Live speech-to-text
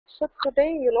So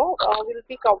today, we'll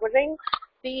be covering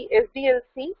the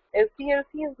SDLC.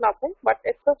 SDLC is nothing but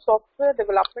it's a software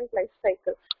development life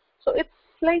cycle. So it's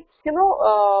like,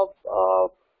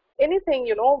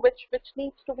 anything, which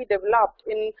needs to be developed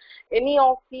in any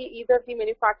of the, either the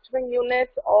manufacturing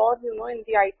units or, in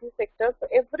the IT sector. So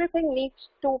everything needs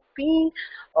to be,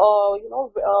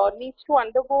 needs to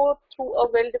undergo through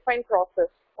a well-defined process.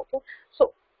 Okay.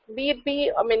 So be it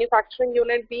be a manufacturing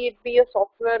unit, be it be a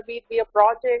software, be it be a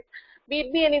project, be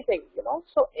it be anything,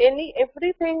 So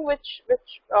everything which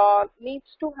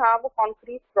needs to have a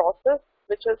concrete process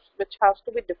which has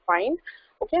to be defined,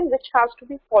 okay, and which has to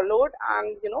be followed,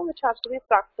 and which has to be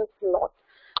practiced a lot.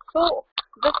 So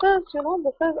this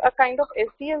is a kind of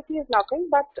SDLC is nothing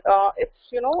but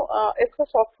it's it's a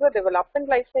software development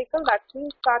life cycle. That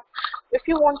means that if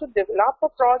you want to develop a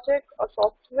project or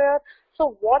software,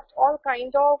 so what all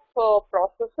kind of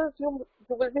processes you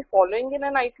will be following in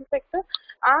an IT sector,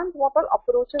 and what all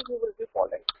approaches you will be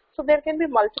following. So there can be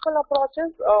multiple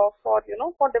approaches for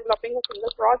developing a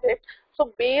single project.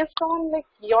 So based on like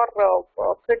your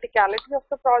criticality of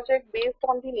the project, based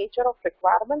on the nature of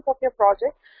requirements of your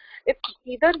project, it's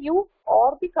either you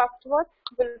or the customer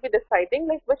will be deciding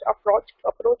like which approach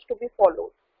to be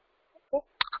followed. Okay.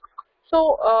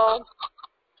 So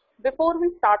before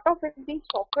we start off with the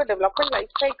software development life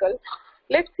cycle,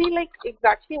 let's see like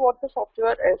exactly what the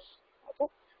software is. Okay.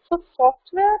 So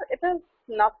software, it is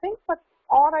nothing but,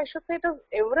 or I should say it is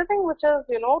everything which is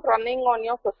running on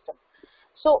your system.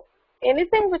 So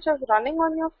anything which is running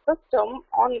on your system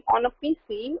on a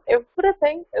PC,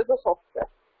 everything is a software.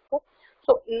 Okay.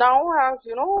 So now, as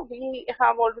we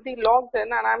have already logged in,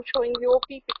 and I'm showing you a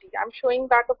PPT. I'm showing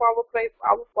that a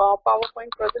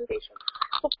PowerPoint presentation.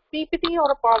 So PPT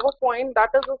or a PowerPoint, that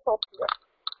is a software.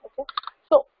 Okay.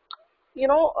 So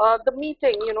the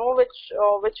meeting,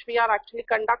 which we are actually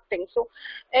conducting. So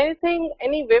anything,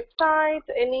 any website,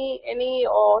 any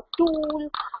tool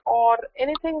or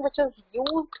anything which is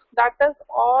used, that is,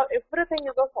 or everything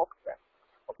is a software.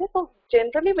 Okay. So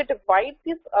generally we divide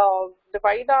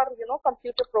our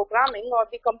computer programming or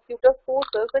the computer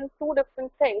courses in two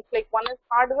different things. Like one is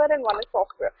hardware and one is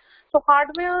software. So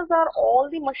hardwares are all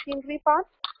the machinery parts,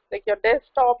 like your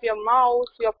desktop, your mouse,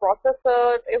 your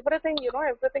processor, everything,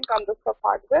 everything consists of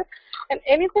hardware. And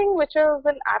anything which is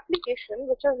an application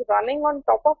which is running on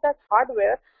top of that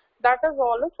hardware, that is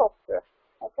all a software.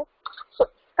 Okay. So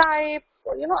Skype,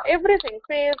 everything,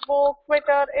 Facebook,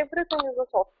 Twitter, everything is a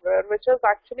software which is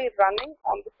actually running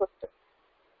on the system.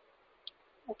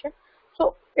 Okay.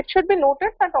 So it should be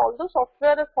noted that although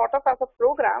software is thought of as a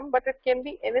program, but it can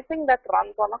be anything that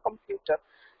runs on a computer.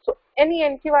 So any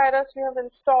antivirus you have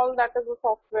installed, that is a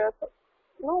software. So,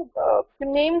 you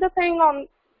name the thing on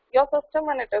your system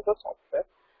and it is a software.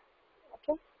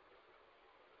 Okay.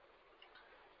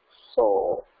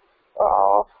 So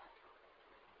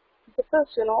this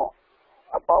is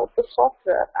about the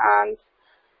software. And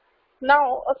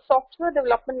now a software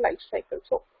development life cycle.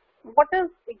 So what is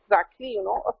exactly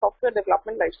a software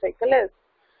development life cycle is?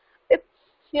 It's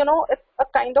it's a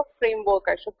kind of framework,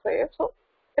 I should say. So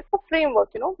it's a framework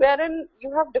wherein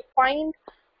you have defined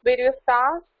various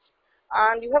tasks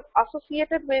and you have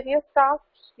associated various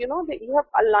tasks. You have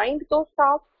aligned those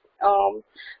tasks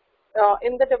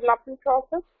in the development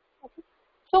process. Okay.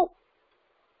 So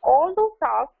all those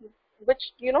tasks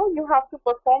which you have to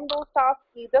perform those tasks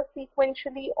either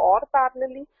sequentially or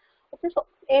parallelly. Okay, so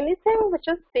anything which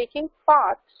is taking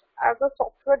part as a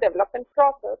software development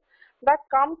process, that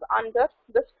comes under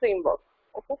this framework.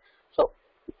 Okay, so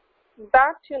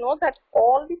that that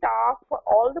all the tasks or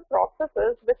all the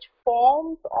processes which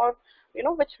forms or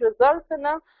which results in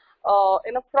a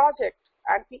project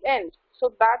at the end,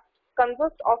 so that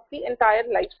consists of the entire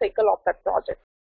life cycle of that project.